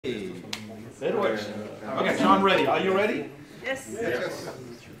It works. Okay, so I'm ready. Are you ready? Yes. Yes.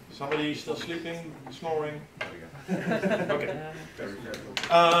 Somebody still sleeping, snoring? Okay.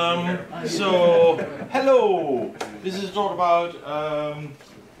 So, hello! This is talk about,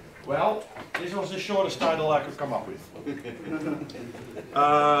 well, this was the shortest title I could come up with.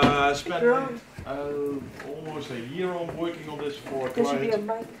 Spent almost a year on working on this for a There should be a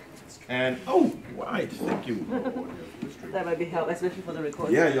client. mic. And, oh, right, thank you. That might be help, especially for the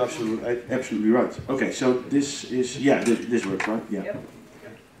recording. Yeah, you're absolutely right. Okay, so this is, yeah, this works, right? Yeah. Yep.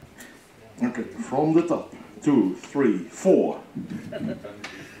 Okay, from the top. 2, 3, 4.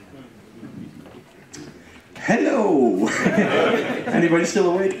 Hello! Anybody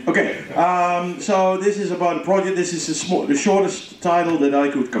still awake? Okay, so this is about a project. This is the shortest title that I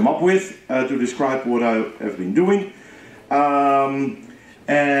could come up with to describe what I have been doing. Well,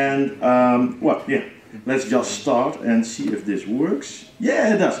 yeah, let's just start and see if this works.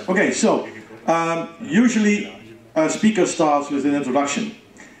 Yeah, it does. Okay, so usually a speaker starts with an introduction.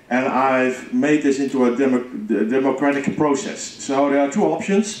 And I've made this into a democratic process. So there are two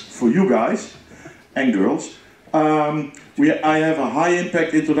options for you guys and girls. I have a high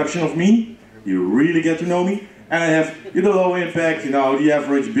impact introduction of me. You really get to know me. And I have the low impact, the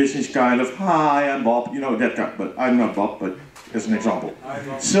average business kind of, hi, I'm Bob, that kind. But I'm not Bob, but as an example.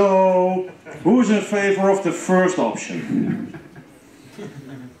 So, who's in favor of the first option?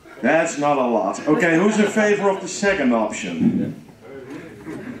 That's not a lot. Okay, who's in favor of the second option?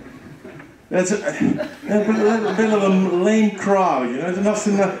 That's a bit of a lame crowd,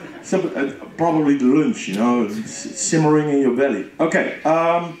 nothing, probably the lunch, it's simmering in your belly. Okay,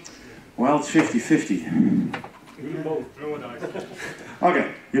 well, it's 50-50.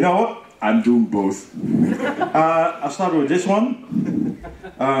 Okay, you know what? I'm doing both. I'll start with this one.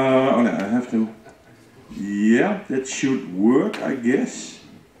 Oh no, I have to, yeah, that should work, I guess.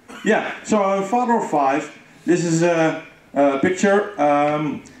 Yeah, so I'm a father of 5. This is a picture.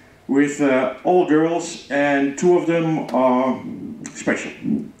 With all girls, and 2 of them are special.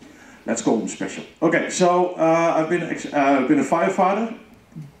 Let's call them special. Okay, so I've been a firefighter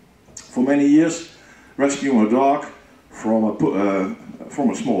for many years, rescuing a dog from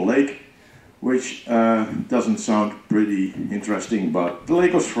a small lake, which doesn't sound pretty interesting, but the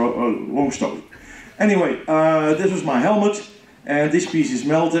lake was a long story. Anyway, this was my helmet, and this piece is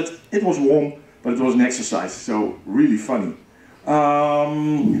melted. It was warm, but it was an exercise, so really funny.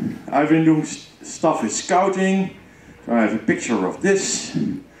 I've been doing stuff with scouting, so I have a picture of this.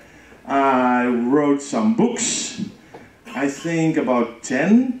 I wrote some books, I think about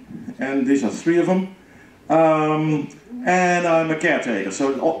 10, and these are 3 of them. And I'm a caretaker,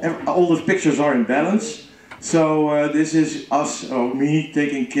 so all the pictures are in balance. So this is us, or me,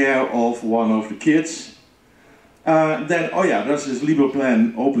 taking care of one of the kids. Then, oh yeah, there's this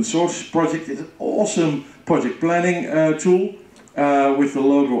LibrePlan open source project. It's an awesome project planning tool. With the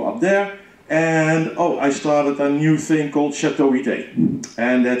logo up there, and oh, I started a new thing called Chateau IT,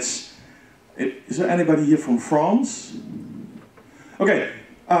 and that's it. Is there anybody here from France? Okay,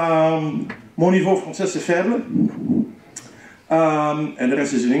 mon niveau français c'est faible, and the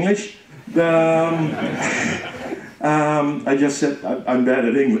rest is in English. I just said I'm bad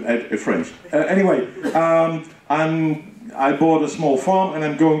at English, at French. Anyway, I bought a small farm, and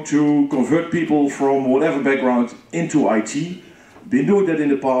I'm going to convert people from whatever background into IT. Been doing that in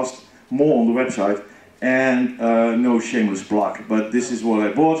the past, more on the website, and no shameless plug, but this is what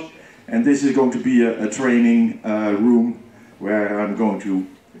I bought, and this is going to be a training room where I'm going to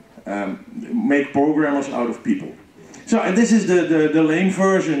make programmers out of people. So, and this is the lame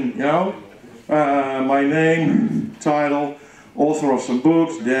version, my name, title, author of some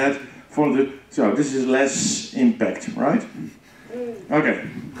books, so this is less impact, right? Okay,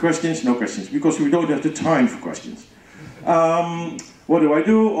 questions? No questions, because we don't have the time for questions. What do I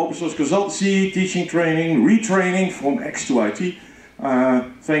do? Open source consultancy, teaching, training, retraining from X to IT.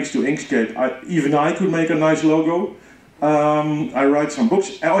 Thanks to Inkscape, even I could make a nice logo. I write some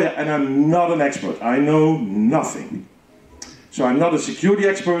books. Oh yeah, and I'm not an expert. I know nothing. So I'm not a security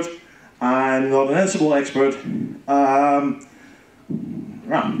expert. I'm not an Ansible expert.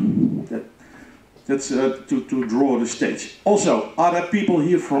 That's to draw the stage. Also, are there people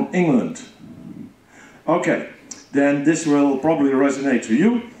here from England? Okay. Then this will probably resonate to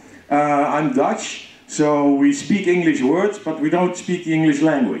you. I'm Dutch, so we speak English words, but we don't speak the English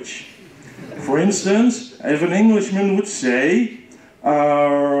language. For instance, if an Englishman would say,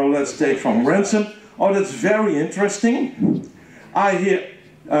 let's take from Ransom, oh, that's very interesting. I hear,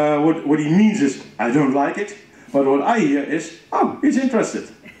 what he means is, I don't like it, but what I hear is, oh, he's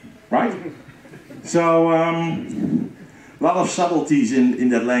interested, right? So, a lot of subtleties in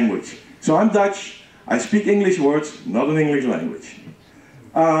that language. So I'm Dutch, I speak English words, not an English language.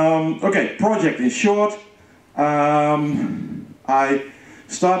 Okay, project in short. I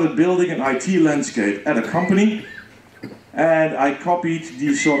started building an IT landscape at a company, and I copied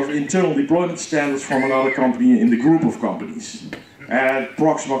these sort of internal deployment standards from another company in the group of companies. And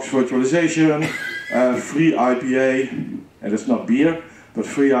Proxmox virtualization, free IPA, and it's not beer, but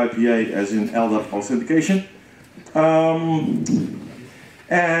free IPA as in LDAP authentication.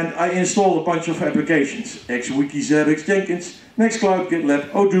 And I installed a bunch of applications: Xwiki, Zabbix, Jenkins, Nextcloud, Gitlab,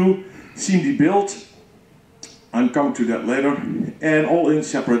 Odoo, CMD build. I'm coming to that later, and all in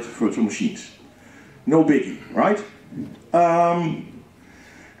separate virtual machines. No biggie, right?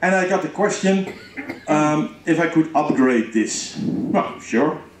 And I got the question if I could upgrade this. Well,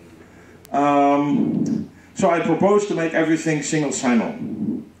 sure. So I proposed to make everything single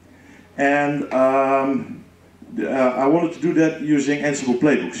sign-on. And I wanted to do that using Ansible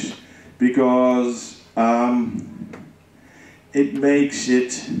playbooks, because it makes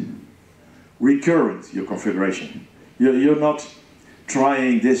it recurrent, your configuration. You're not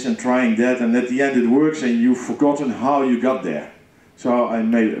trying this and trying that, and at the end it works and you've forgotten how you got there. So I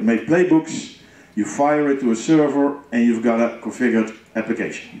made playbooks, you fire it to a server, and you've got a configured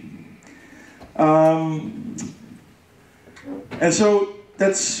application. And so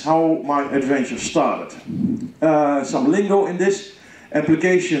that's how my adventure started. Some lingo in this.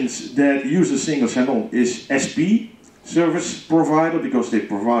 Applications that use a single sign-on is SP, service provider, because they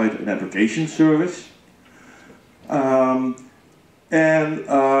provide an application service.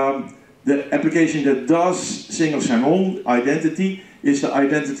 The application that does single sign-on identity is the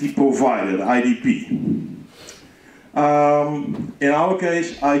identity provider, the IDP. In our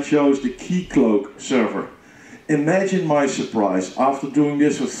case, I chose the Keycloak server. Imagine my surprise, after doing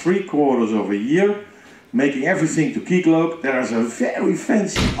this for 3/4 of a year, making everything to Keycloak, there is a very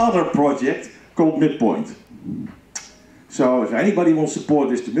fancy other project called Midpoint. So if anybody wants to support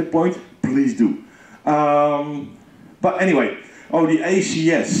this to Midpoint, please do. But anyway, the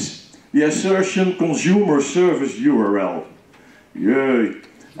ACS, the Assertion Consumer Service URL. Yay.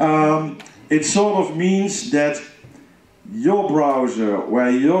 It sort of means that your browser, where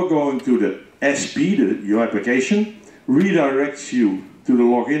you're going to the SP, your application, redirects you to the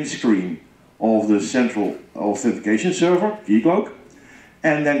login screen of the central authentication server, Keycloak.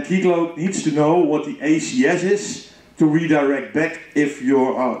 And then Keycloak needs to know what the ACS is to redirect back if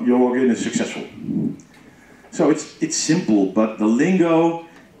your login is successful. So it's simple, but the lingo,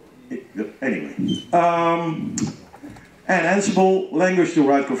 anyway. And Ansible, language to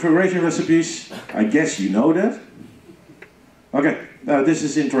write configuration recipes. I guess you know that. Okay, this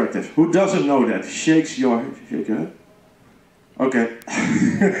is interactive. Who doesn't know that? Shake your head. Okay.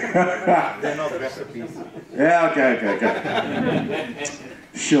 They're not recipes. Yeah, okay.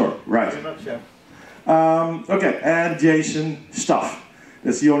 Sure, right. They're not chef. Okay, and JSON stuff.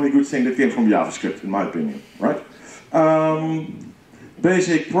 That's the only good thing that came from JavaScript, in my opinion, right?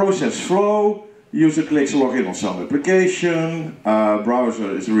 Basic process flow. User clicks login on some application.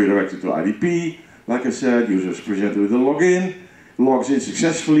 Browser is redirected to IDP. Like I said, user is presented with a login, logs in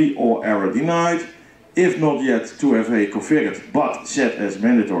successfully or error denied. If not yet, to have a configured but set as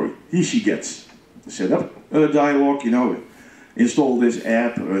mandatory, she gets the setup dialog, you know, install this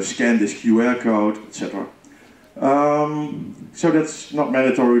app, scan this QR code, etc. So that's not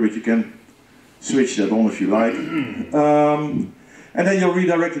mandatory, but you can switch that on if you like. And then you're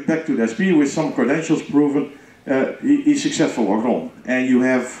redirected back to the SP with some credentials proven. He's successful logged on. And you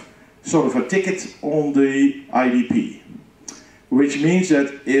have sort of a ticket on the IDP. Which means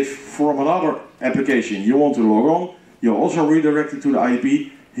that if from another application you want to log on, you're also redirected to the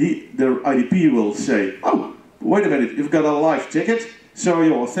IDP. The IDP will say, oh, wait a minute, you've got a live ticket, so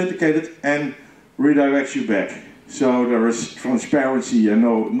you're authenticated and redirects you back. So there is transparency and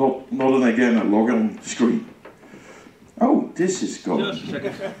not an again a login screen. Oh, this is going. Just a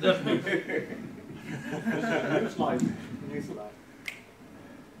second. That's me. New slide. New slide.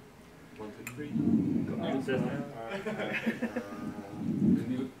 1, 2, 3.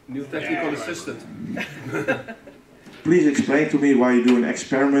 New technical assistant. Please explain to me why you do an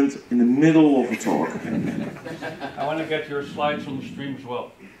experiment in the middle of a talk. I want to get your slides on the stream as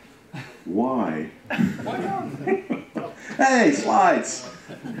well. Why? Why not? Hey, slides!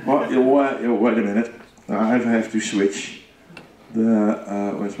 Wait a minute. I have to switch.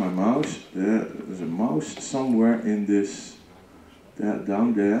 Where's my mouse? There's a mouse somewhere in this.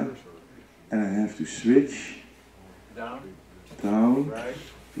 Down there. And I have to switch. Down. Down. Right.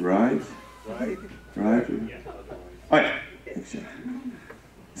 Right. Right. Right. Oh yeah.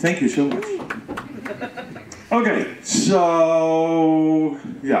 Thank you so much. Okay, so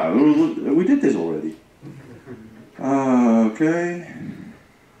yeah, we did this already. Okay.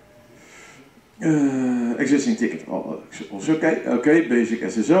 Existing ticket, also okay. Okay, basic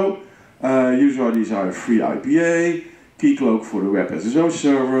SSO. User IDs are free IPA. Keycloak for the web SSO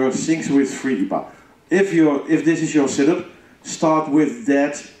server. Syncs with free IPA. If this is your setup, start with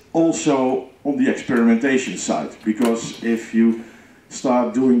that also on the experimentation side, because if you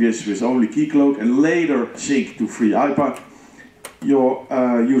start doing this with only Keycloak and later sync to free IPA, your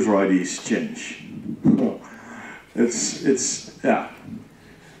user IDs change. It's yeah.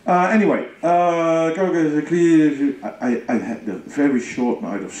 Anyway, I had a very short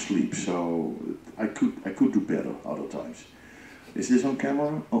night of sleep, so I could do better other times. Is this on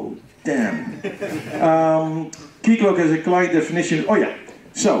camera? Oh damn! Keycloak has a client definition. Oh yeah.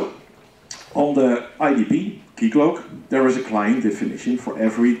 So on the IDP Keycloak, there is a client definition for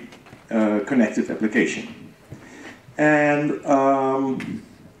every connected application, and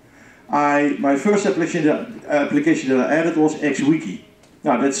my first application that I added was Xwiki.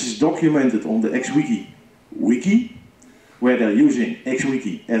 Now that's documented on the Xwiki wiki, where they're using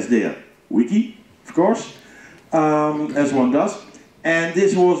Xwiki as their wiki, of course, as one does. And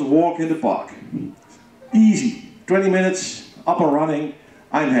this was a walk in the park. Easy, 20 minutes, up and running,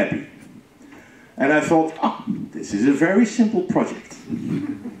 I'm happy. And I thought, oh, this is a very simple project.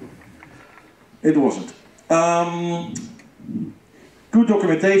 It wasn't. Good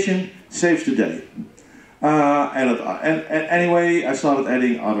documentation, saves the day. And anyway, I started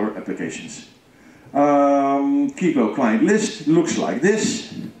adding other applications. Keycloak client list looks like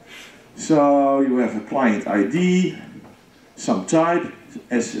this. So you have a client ID, some type,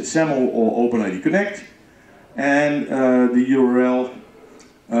 as SAML or OpenID Connect, and the URL,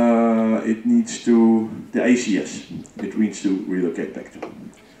 it needs to, the ACS, it needs to relocate back to.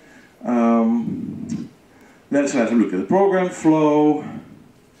 Let's have a look at the program flow.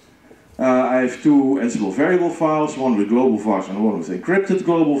 I have two Ansible variable files, one with global vars and one with encrypted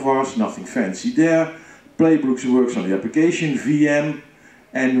global vars, nothing fancy there. Playbooks works on the application VM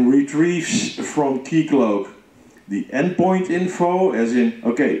and retrieves from Keycloak the endpoint info, as in,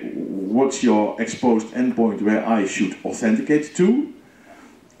 okay, what's your exposed endpoint where I should authenticate to?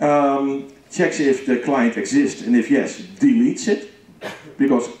 Checks if the client exists, and if yes, deletes it,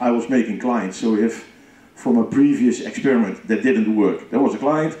 because I was making clients, so if from a previous experiment that didn't work, there was a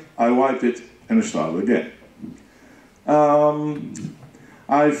client, I wiped it and I started again.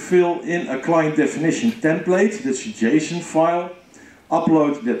 I fill in a client definition template, that's a JSON file,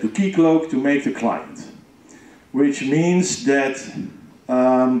 upload that to Keycloak to make the client. Which means that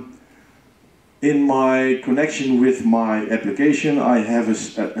in my connection with my application, I have a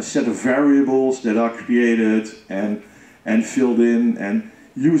set of variables that are created and filled in, and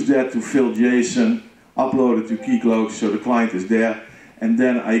use that to fill JSON, upload it to Keycloak so the client is there, and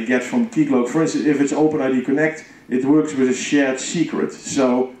then I get from Keycloak, for instance, if it's OpenID Connect, it works with a shared secret.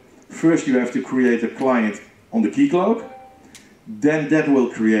 So first you have to create a client on the Keycloak, then that will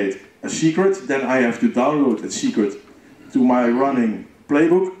create a secret, then I have to download that secret to my running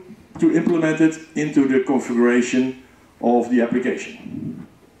playbook to implement it into the configuration of the application.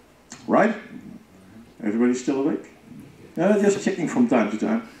 Right? Everybody still awake? Just checking from time to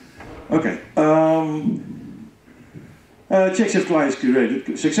time. Okay. Checks if client is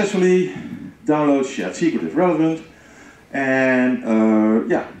created successfully, downloads shared secret if relevant, and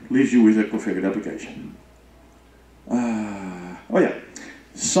yeah, leaves you with a configured application. Oh yeah.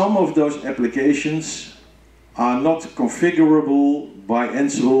 Some of those applications are not configurable by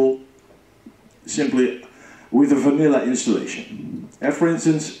Ansible simply with a vanilla installation. For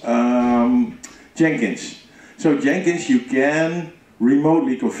instance, Jenkins. So Jenkins you can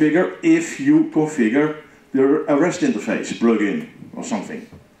remotely configure if you configure the REST interface plugin or something.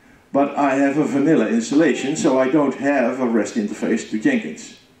 But I have a vanilla installation, so I don't have a REST interface to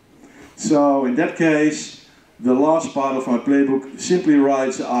Jenkins. So in that case, the last part of my playbook simply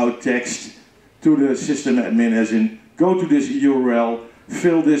writes out text to the system admin, as in, go to this URL,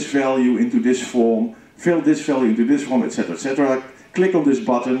 fill this value into this form, fill this value into this form, etc., etc. Click on this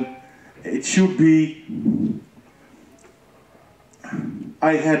button. It should be...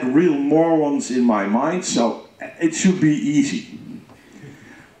 I had real morons in my mind, so it should be easy.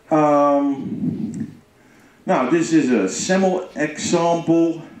 Now, this is a SAML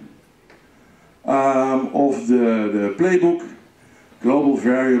example of the playbook. Global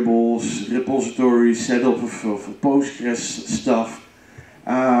variables, repository, setup of Postgres stuff.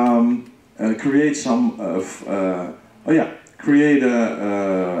 Create some create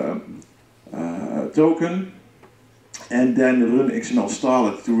a token, and then run XML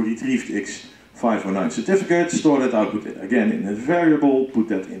starlet to retrieve the X 509 certificate, store that output again in a variable, put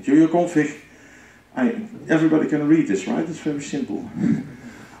that into your config. Everybody can read this, right? It's very simple.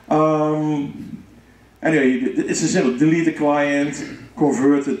 Anyway, it's a simple delete the client,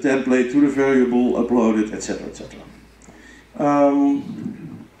 convert the template to the variable, upload it, etc., etc.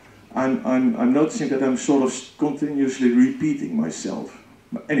 I'm noticing that I'm sort of continuously repeating myself.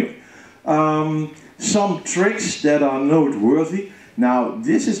 But anyway, some tricks that are noteworthy. Now,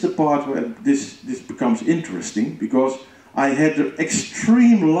 this is the part where this becomes interesting, because I had the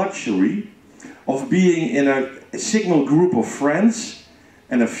extreme luxury of being in a Signal group of friends,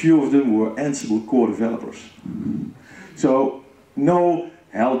 and a few of them were Ansible core developers. So, no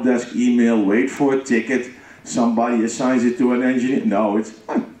help desk email, wait for a ticket, somebody assigns it to an engineer. No, it's,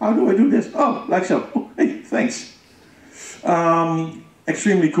 how do I do this? Oh, like so. Oh, hey, thanks.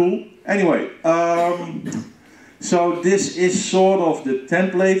 Extremely cool. Anyway, so this is sort of the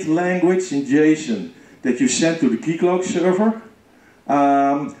template language in JSON that you send to the Keycloak server,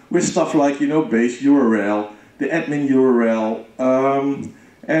 with stuff like, you know, base URL, the admin URL,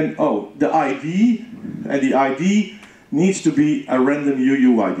 and oh, the ID, and the ID needs to be a random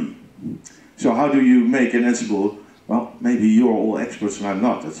UUID. So how do you make an Ansible? Well, maybe you're all experts and I'm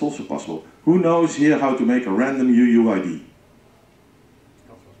not, that's also possible. Who knows here how to make a random UUID?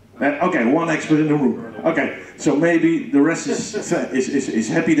 Okay, one expert in the room. Okay, so maybe the rest is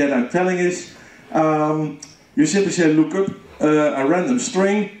happy that I'm telling this. You simply say lookup a random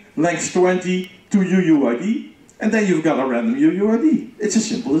string, length 20 to UUID, and then you've got a random UUID. It's as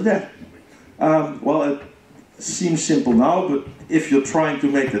simple as that. Well, it seems simple now, but if you're trying to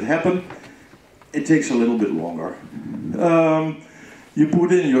make that happen, it takes a little bit longer. You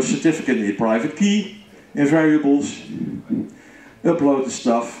put in your certificate and your private key in variables, upload the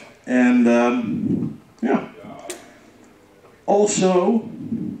stuff, and yeah. Also,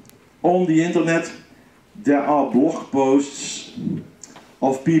 on the internet, there are blog posts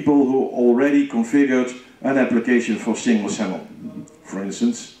of people who already configured an application for single SAML. For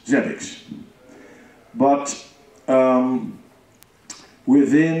instance, Zabbix. But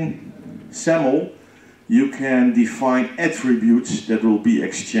within SAML, you can define attributes that will be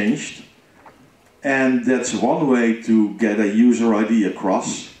exchanged. And that's one way to get a user ID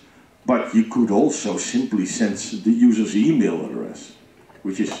across. But you could also simply send the user's email address,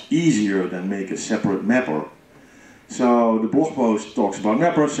 which is easier than make a separate mapper. So the blog post talks about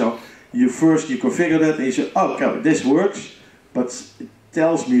mapper. So you configure that and you say, oh, okay, this works, but it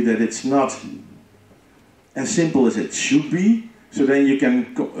tells me that it's not as simple as it should be. So then you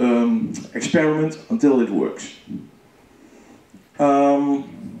can experiment until it works. Well,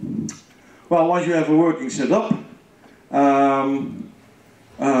 once you have a working setup,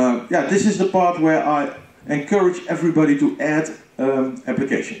 yeah, this is the part where I encourage everybody to add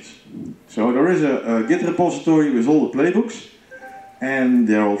applications. So there is a Git repository with all the playbooks, and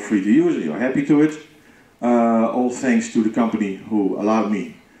they're all free to use, and you're happy to it. All thanks to the company who allowed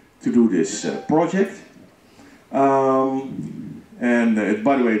me to do this project. And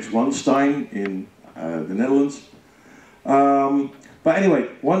by the way, it's Onestein in the Netherlands. But anyway,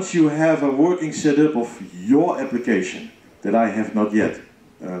 once you have a working setup of your application that I have not yet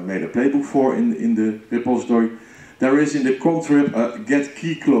made a playbook for in the repository, there is in the contrib a get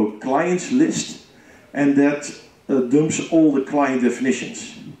Keycloak clients list, and that dumps all the client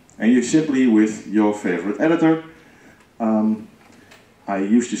definitions. And you simply, with your favorite editor, I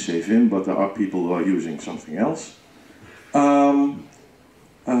used to say Vim, but there are people who are using something else.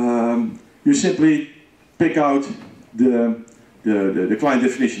 You simply pick out the client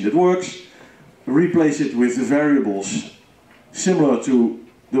definition that works, replace it with the variables similar to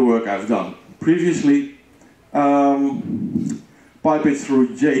the work I've done previously, pipe it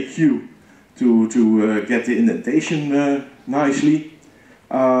through JQ to get the indentation nicely,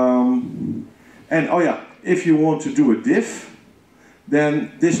 and oh yeah, if you want to do a diff,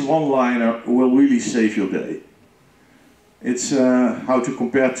 then this one-liner will really save your day. It's how to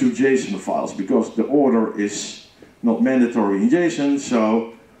compare two JSON files, because the order is not mandatory in JSON.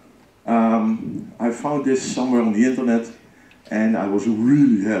 So I found this somewhere on the internet and I was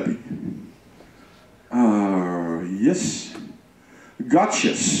really happy. Yes,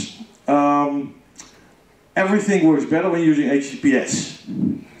 gotchas. Everything works better when using HTTPS.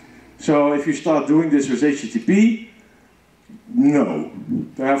 So if you start doing this with HTTP, no.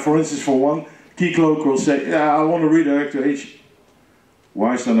 For instance, for one, Keycloak will say, yeah, I want to redirect to H.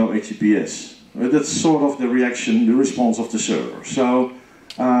 Why is there no HTTPS? That's sort of the reaction, the response of the server. So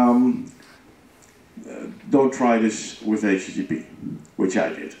don't try this with HTTP, which I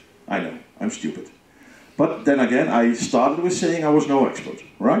did. I know, I'm stupid. But then again, I started with saying I was no expert,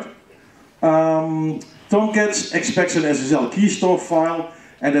 right? Tomcat expects an SSL key store file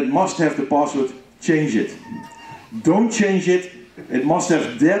and it must have the password. Change it. Don't change it. It must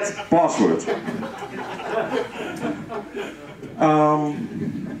have that password.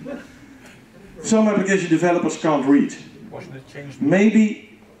 Some application developers can't read.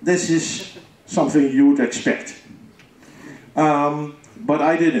 Maybe this is something you would expect. But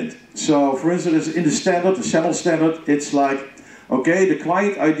I didn't. So for instance, in the standard, the SAML standard, it's like, okay, the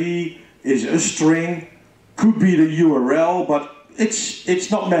client ID is a string, could be the URL, but it's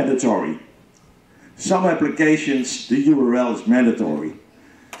not mandatory. Some applications, the URL is mandatory.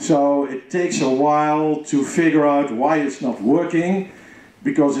 So it takes a while to figure out why it's not working,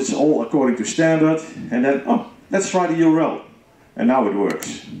 because it's all according to standard, and then, oh, let's try the URL. And now it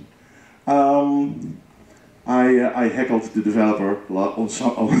works. I heckled the developer on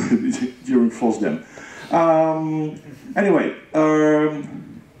during FOSDEM. Anyway,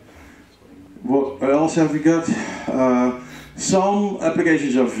 what else have we got? Some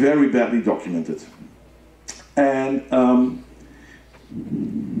applications are very badly documented. And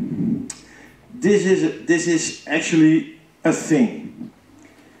this is actually a thing.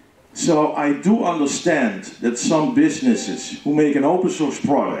 So I do understand that some businesses who make an open source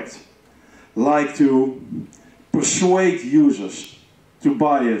product like to persuade users to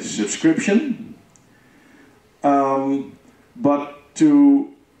buy a subscription, but to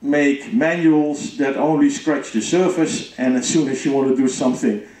make manuals that only scratch the surface, and as soon as you want to do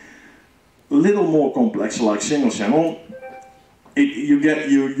something a little more complex like single sign-on,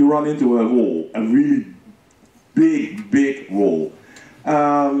 you run into a wall, a really big wall.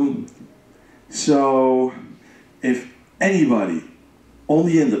 So if anybody on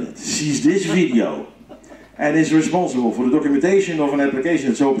the internet sees this video and is responsible for the documentation of an application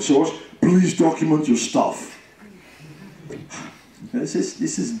that's open source, please document your stuff. This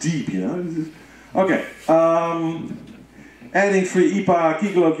is deep, you know. Okay. Adding free IPA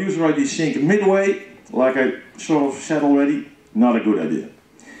Keycloak user ID sync midway, like I sort of said already, not a good idea.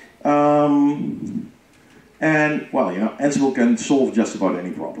 And well, you know, Ansible can solve just about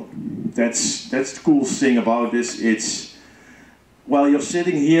any problem. That's the cool thing about this. It's, well, you're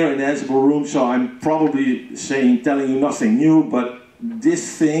sitting here in the Ansible room, so I'm probably telling you nothing new, but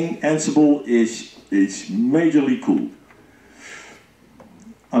this thing, Ansible, is majorly cool.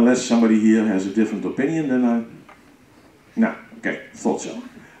 Unless somebody here has a different opinion, then no, okay, thought so.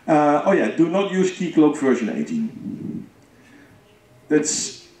 Oh yeah, do not use Keycloak version 18.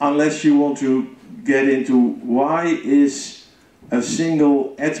 That's unless you want to get into why is a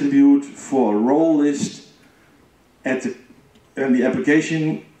single attribute for a role list and the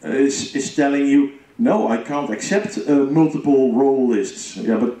application is telling you, no, I can't accept multiple role lists.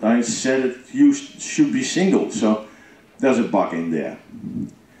 Yeah, but I said it should be single, so there's a bug in there.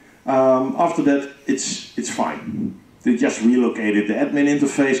 After that, it's fine. They just relocated the admin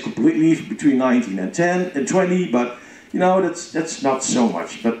interface completely between 19 and 10 and 20, but you know, that's not so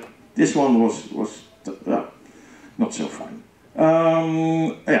much. But this one was not so fine.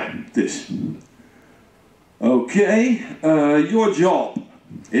 Yeah, this. Okay, your job,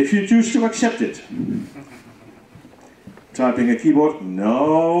 if you choose to accept it. Typing a keyboard,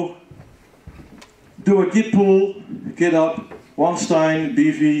 no. Do a git pull, GitHub, Onestein,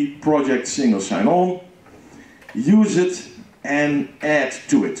 BV, project single sign-on. Use it and add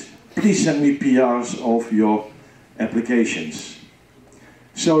to it. Please send me PRs of your applications.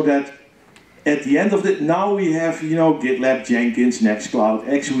 So that at the end of it, now we have, you know, Gitlab, Jenkins, Nextcloud,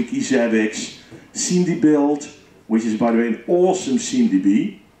 Xwiki, Zabbix, CMD build, which is, by the way, an awesome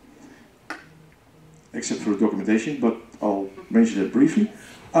CMDB, except for the documentation, but I'll mention that briefly.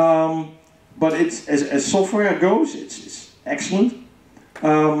 But it's, as software goes, it's excellent.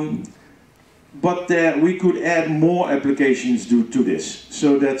 But we could add more applications to this,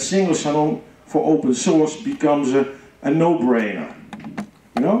 so that single sign-on for open source becomes a no-brainer,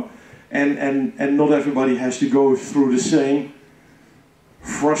 you know, and not everybody has to go through the same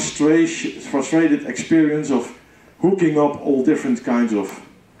frustrated experience of hooking up all different kinds of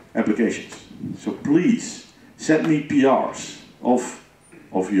applications. So please send me PRs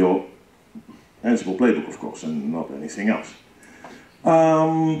of your Ansible playbook, of course, and not anything else.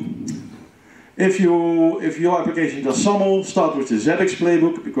 If your application does SAML, start with the Zabbix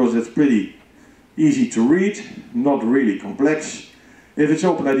playbook, because that's pretty easy to read, not really complex. If it's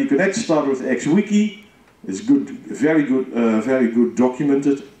OpenID Connect, start with Xwiki. It's good, very good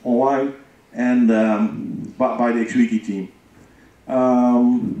documented online, and by the Xwiki team.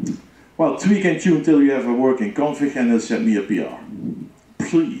 Well, tweak and tune until you have a working config, and then send me a PR,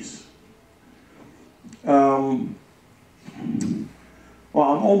 please. Well,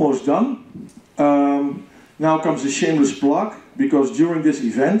 I'm almost done. Now comes a shameless plug, because during this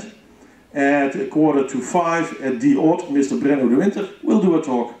event, at 4:45 at the odd, Mr. Brenno de Winter will do a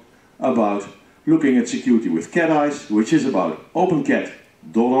talk about looking at security with cat eyes, which is about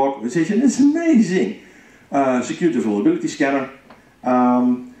opencat.org, which is an amazing security vulnerability scanner.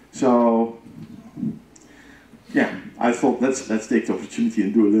 So, yeah, I thought let's take the opportunity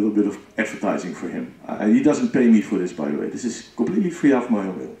and do a little bit of advertising for him. He doesn't pay me for this, by the way. This is completely free of my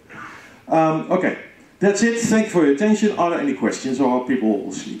own will. Okay, that's it. Thank you for your attention. Are there any questions, or are people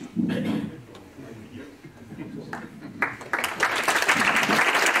asleep?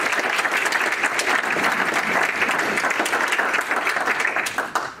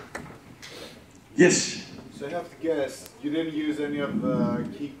 Yes. So I have to guess, you didn't use any of the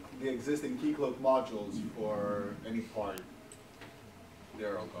existing Keycloak modules for any part.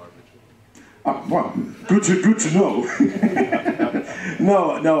 They're all garbage. Oh, well, good to know.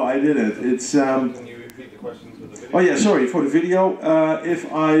 No, I didn't. It's. Can you repeat the questions with the video? Oh yeah, sorry for the video. If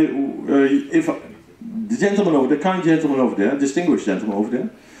the gentleman over, the kind gentleman over there, distinguished gentleman over there,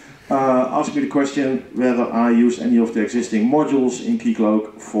 asked me the question whether I use any of the existing modules in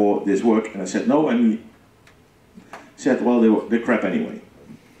Keycloak for this work, and I said no, and he said, well, they're crap anyway.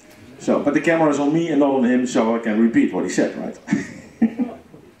 So, but the camera is on me and not on him, so I can repeat what he said, right?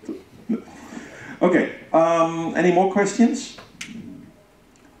 Okay, any more questions?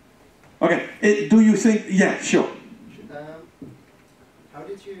 Okay, do you think, yeah, sure. How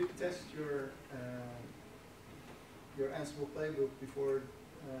did you test your Ansible playbook before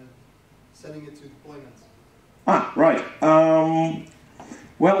sending it to deployment? Ah, right.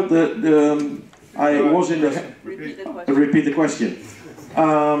 Well, I was in the... Repeat the question.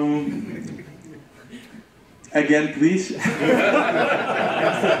 Again, please.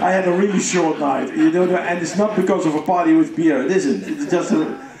 I had a really short night, you know, and it's not because of a party with beer. It isn't. It's just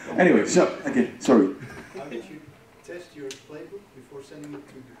anyway. So again, sorry. How did you test your playbook before sending it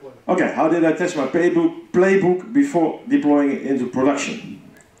to deployment? Okay. How did I test my playbook before deploying it into production?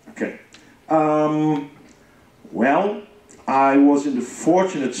 Okay. Well, I was in the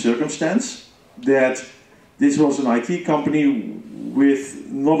fortunate circumstance that this was an IT company with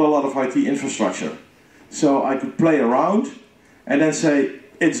not a lot of IT infrastructure. So I could play around and then say,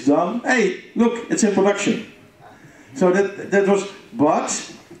 it's done. Hey, look, it's in production. So that was, but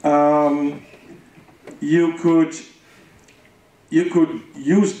you could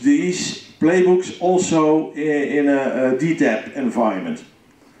use these playbooks also in a DTAP environment.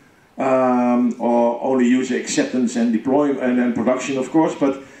 Or only user acceptance and deployment and then production, of course,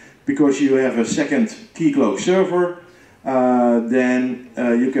 but because you have a second Keycloak server, then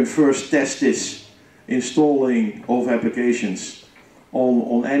you can first test this installing of applications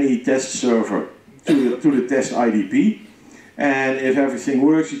on any test server to the test IDP, and if everything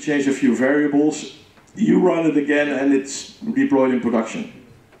works, you change a few variables, you run it again, and it's deployed in production.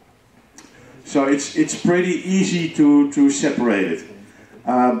 So it's pretty easy to separate it,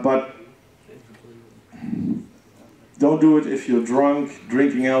 but don't do it if you're drunk,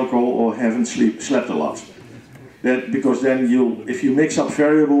 drinking alcohol, or haven't slept a lot. Because then if you mix up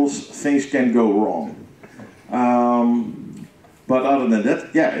variables, things can go wrong. But other than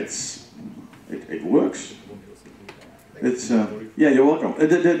that, yeah, it works. It's yeah, you're welcome.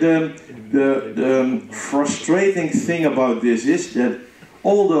 The frustrating thing about this is that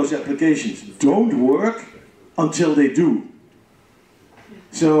all those applications don't work until they do.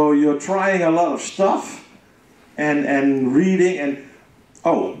 So you're trying a lot of stuff and reading and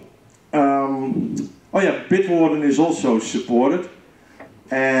oh yeah, Bitwarden is also supported,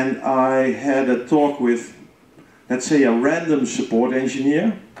 and I had a talk with, let's say, a random support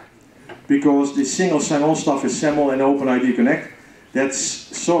engineer, because the single sign-on stuff is SAML and OpenID Connect. That's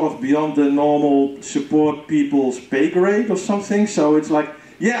sort of beyond the normal support people's pay grade or something. So it's like,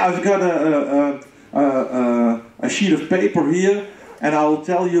 yeah, I've got a sheet of paper here, and I'll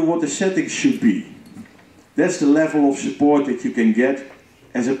tell you what the settings should be. That's the level of support that you can get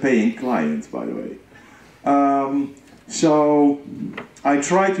as a paying client, by the way. So I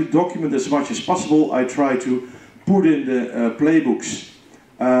try to document as much as possible. I try to put in the playbooks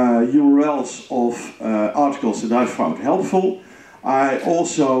URLs of articles that I found helpful. I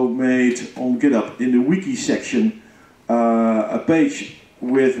also made on GitHub in the wiki section a page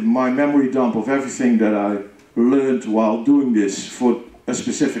with my memory dump of everything that I learned while doing this for a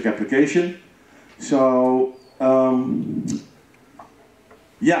specific application. So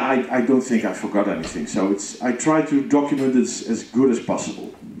yeah, I don't think I forgot anything. So I try to document it as good as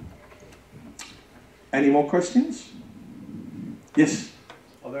possible. Any more questions? Yes?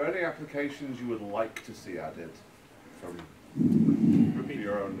 Are there any applications you would like to see added? Repeat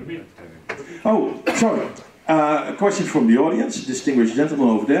your own domain. Oh, sorry. A question from the audience, distinguished gentleman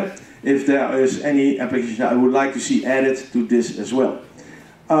over there. If there is any application I would like to see added to this as well.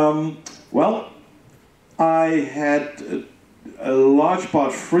 Well, I had a large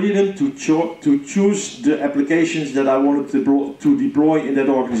part freedom to choose the applications that I wanted to deploy in that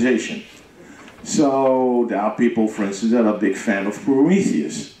organization. So there are people, for instance, that are a big fan of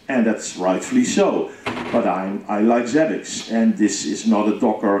Prometheus, and that's rightfully so. But I like Zabbix, and this is not a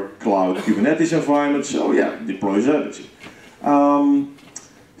Docker Cloud Kubernetes environment, so yeah, deploy Zabbix.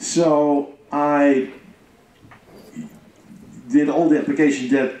 So I did all the applications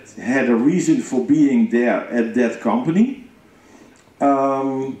that had a reason for being there at that company.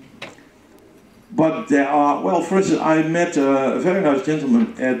 But there are, well, for instance, I met a very nice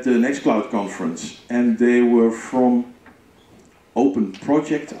gentleman at the Nextcloud conference, and they were from Open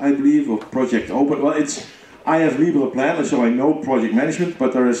Project, I believe, or Project Open. Well, I have Libre Planner, so I know project management,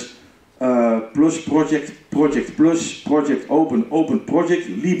 but there is Plus Project, Project Plus, Project Open, Open Project,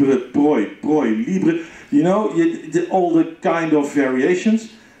 Libre, Proi, Libre. You know, all the kind of variations,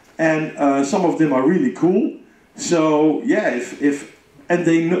 and some of them are really cool. So yeah, and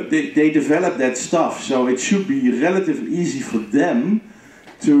they develop that stuff, so it should be relatively easy for them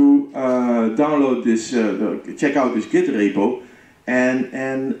to download this, check out this Git repo, and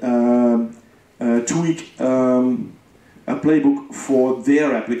tweak a playbook for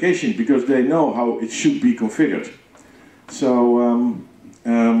their application, because they know how it should be configured. So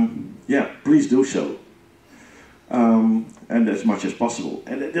yeah, please do so, and as much as possible.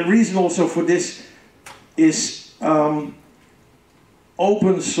 And the reason also for this is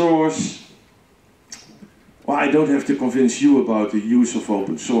open source. Well, I don't have to convince you about the use of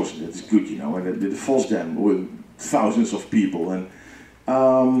open source. That's good, you know. And the FOSDEM with thousands of people, and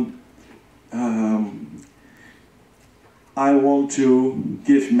I want to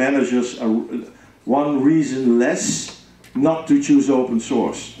give managers one reason less not to choose open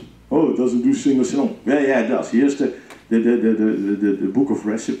source. Oh, it doesn't do single sign-on. Yeah, it does. Here's the book of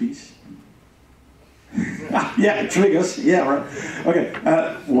recipes. Yeah, triggers. Yeah, right. Okay.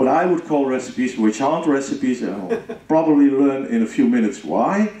 What I would call recipes, which aren't recipes, I'll probably learn in a few minutes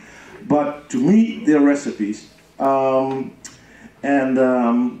why. But to me, they're recipes, so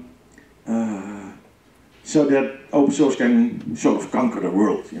that open source can sort of conquer the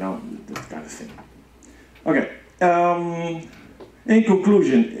world, you know, that kind of thing. Okay. In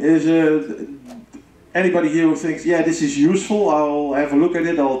conclusion, is anybody here who thinks, yeah, this is useful, I'll have a look at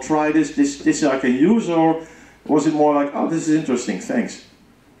it, I'll try this I can use, or was it more like, oh, this is interesting, thanks?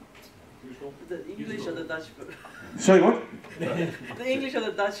 The English or the Dutch? Sorry, what? The English or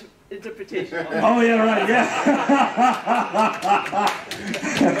the Dutch interpretation. Oh, yeah, right, yeah.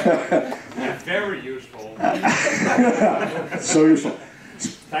 Very useful. So useful.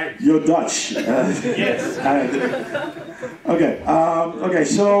 Thanks. You're Dutch. Yes. Okay. Okay.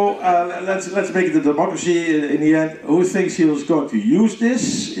 So let's make it a democracy in the end. Who thinks he was going to use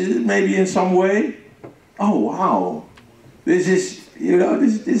this? Maybe in some way. Oh wow! This is, you know,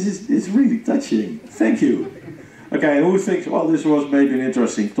 this is really touching. Thank you. Okay. Who thinks, well, this was maybe an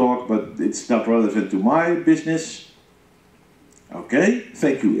interesting talk, but it's not relevant to my business? Okay.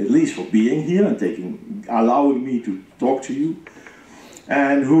 Thank you at least for being here and allowing me to talk to you.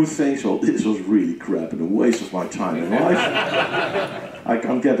 And who thinks, well, this was really crap and a waste of my time in life. I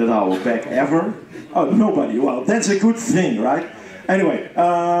can't get that hour back ever. Oh, nobody. Well, that's a good thing, right? Anyway,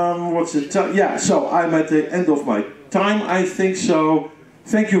 what's the time? Yeah, so I'm at the end of my time, I think. So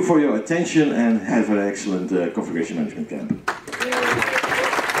thank you for your attention and have an excellent configuration management camp.